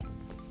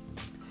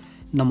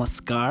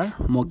नमस्कार,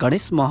 म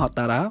गणेश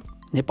महतारा।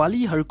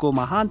 नेपालीहरूको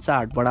महान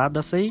चाड बडा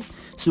दशैं,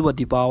 शुभ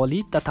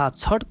दीपावली तथा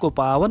छठको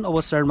पावन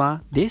अवसरमा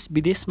देश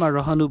विदेशमा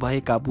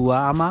रहनुभएका बुवा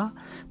आमा,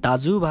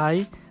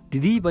 दाजुभाइ,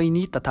 दिदी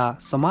बहिनी तथा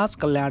समाज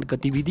कल्याण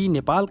गतिविधि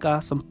नेपालका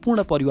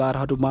सम्पूर्ण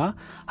परिवारहरूमा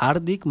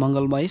हार्दिक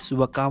मङ्गलमय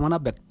शुभकामना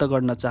व्यक्त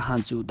गर्न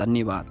चाहन्छु।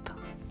 धन्यवाद।